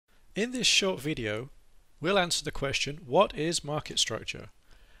In this short video, we'll answer the question, what is market structure?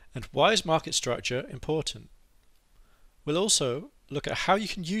 And why is market structure important? We'll also look at how you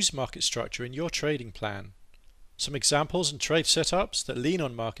can use market structure in your trading plan, some examples and trade setups that lean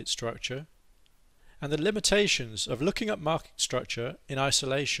on market structure, and the limitations of looking at market structure in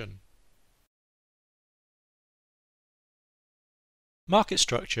isolation. Market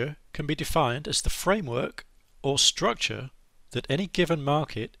structure can be defined as the framework or structure that any given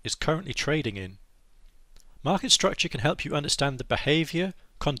market is currently trading in. Market structure can help you understand the behavior,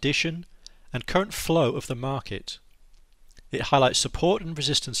 condition, and current flow of the market. It highlights support and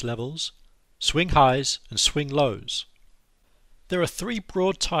resistance levels, swing highs and swing lows. There are three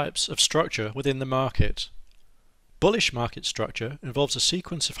broad types of structure within the market. Bullish market structure involves a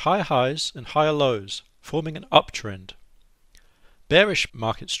sequence of higher highs and higher lows, forming an uptrend. Bearish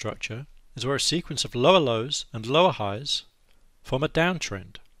market structure is where a sequence of lower lows and lower highs form a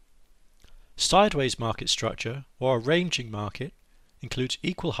downtrend. Sideways market structure, or a ranging market, includes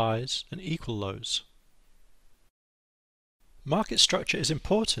equal highs and equal lows. Market structure is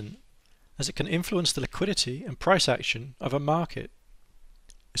important as it can influence the liquidity and price action of a market.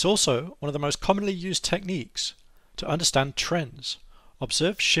 It's also one of the most commonly used techniques to understand trends,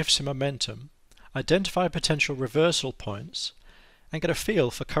 observe shifts in momentum, identify potential reversal points, and get a feel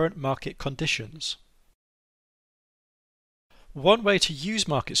for current market conditions. One way to use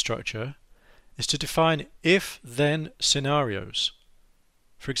market structure is to define if-then scenarios.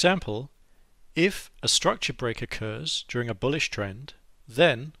 For example, if a structure break occurs during a bullish trend,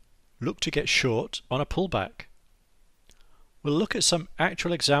 then look to get short on a pullback. We'll look at some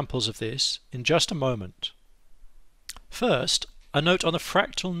actual examples of this in just a moment. First, a note on the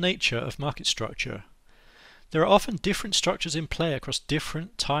fractal nature of market structure. There are often different structures in play across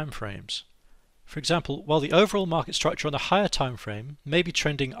different time frames. For example, while the overall market structure on the higher time frame may be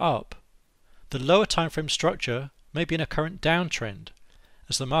trending up, the lower time frame structure may be in a current downtrend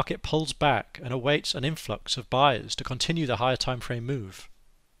as the market pulls back and awaits an influx of buyers to continue the higher time frame move.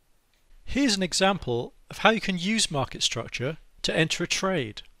 Here's an example of how you can use market structure to enter a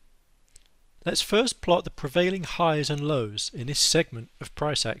trade. Let's first plot the prevailing highs and lows in this segment of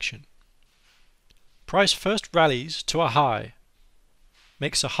price action. Price first rallies to a high,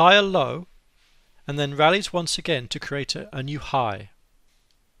 makes a higher low, and then rallies once again to create a new high.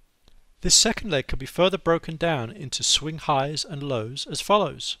 This second leg can be further broken down into swing highs and lows as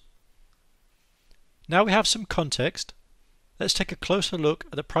follows. Now we have some context. Let's take a closer look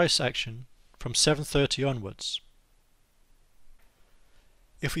at the price action from 7:30 onwards.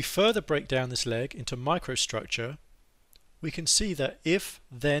 If we further break down this leg into microstructure, we can see the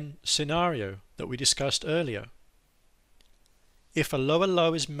if-then scenario that we discussed earlier. If a lower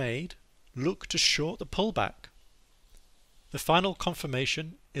low is made, look to short the pullback. The final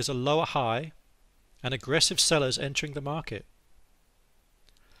confirmation is a lower high and aggressive sellers entering the market.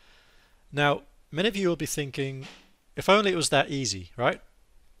 Now, many of you will be thinking, if only it was that easy, right?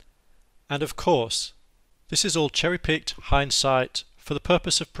 And of course, this is all cherry-picked hindsight for the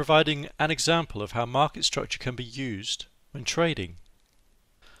purpose of providing an example of how market structure can be used when trading.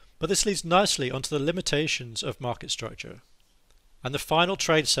 But this leads nicely onto the limitations of market structure and the final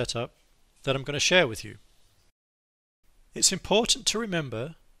trade setup that I'm going to share with you. It's important to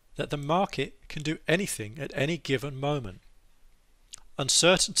remember that the market can do anything at any given moment.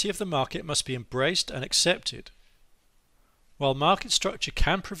 Uncertainty of the market must be embraced and accepted. While market structure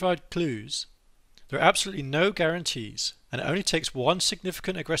can provide clues, there are absolutely no guarantees, and it only takes one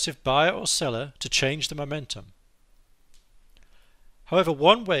significant aggressive buyer or seller to change the momentum. However,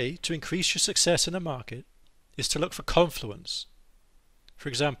 one way to increase your success in a market is to look for confluence. For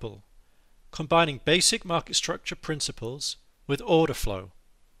example, combining basic market structure principles with order flow.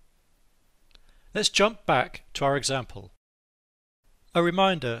 Let's jump back to our example. A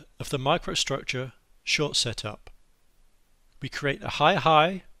reminder of the microstructure short setup. We create a higher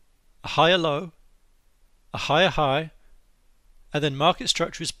high, a higher low, a higher high, and then market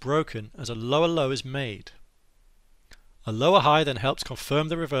structure is broken as a lower low is made. A lower high then helps confirm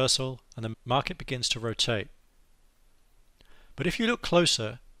the reversal and the market begins to rotate. But if you look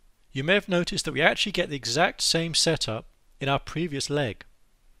closer, you may have noticed that we actually get the exact same setup in our previous leg.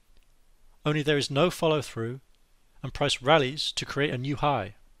 Only there is no follow-through and price rallies to create a new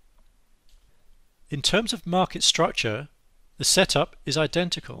high. In terms of market structure, the setup is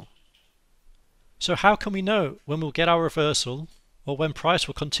identical. So how can we know when we'll get our reversal or when price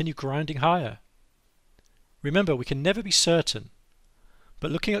will continue grinding higher? Remember, we can never be certain,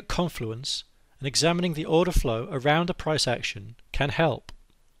 but looking at Confluence and examining the order flow around a price action can help.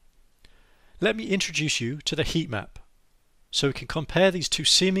 Let me introduce you to the heat map. so we can compare these two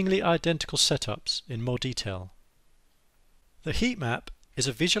seemingly identical setups in more detail. The heat map is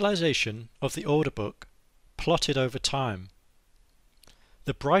a visualization of the order book plotted over time.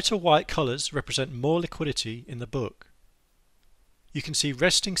 The brighter white colors represent more liquidity in the book. You can see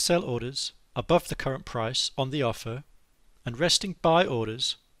resting sell orders above the current price on the offer and resting buy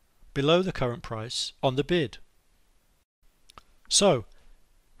orders below the current price on the bid. So,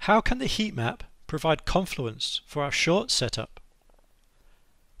 how can the heat map provide confluence for our short setup?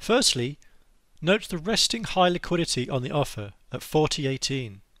 Firstly, note the resting high liquidity on the offer at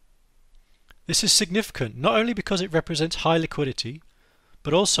 40.18. This is significant not only because it represents high liquidity,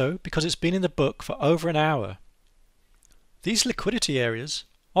 but also because it's been in the book for over an hour. These liquidity areas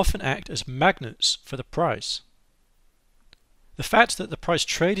often act as magnets for the price. The fact that the price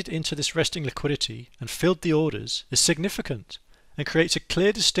traded into this resting liquidity and filled the orders is significant and creates a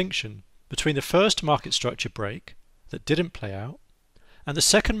clear distinction between the first market structure break that didn't play out and the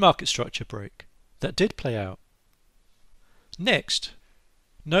second market structure break that did play out. Next,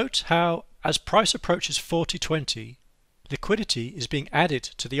 note how as price approaches 40.20, liquidity is being added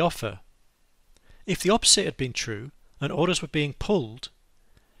to the offer. If the opposite had been true and orders were being pulled,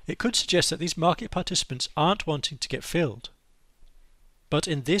 it could suggest that these market participants aren't wanting to get filled. But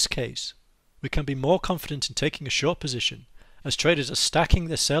in this case, we can be more confident in taking a short position as traders are stacking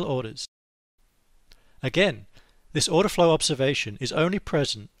their sell orders. Again, this order flow observation is only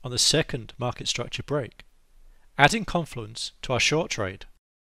present on the second market structure break, adding confluence to our short trade.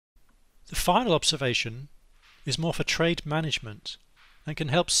 The final observation is more for trade management and can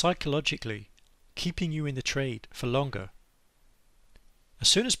help psychologically, keeping you in the trade for longer. As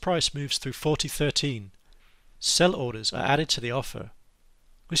soon as price moves through 40.13, sell orders are added to the offer.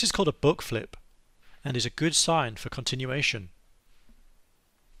 This is called a book flip and is a good sign for continuation.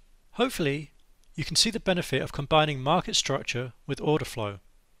 Hopefully, you can see the benefit of combining market structure with order flow.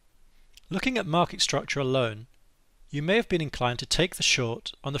 Looking at market structure alone, you may have been inclined to take the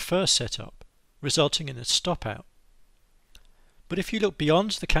short on the first setup, resulting in a stop out. But if you look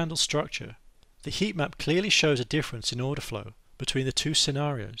beyond the candle structure, the heat map clearly shows a difference in order flow between the two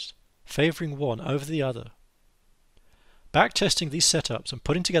scenarios, favoring one over the other. Backtesting these setups and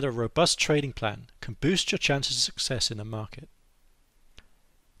putting together a robust trading plan can boost your chances of success in the market.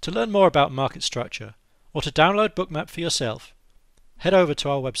 To learn more about market structure or to download Bookmap for yourself, head over to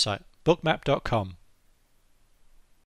our website, bookmap.com.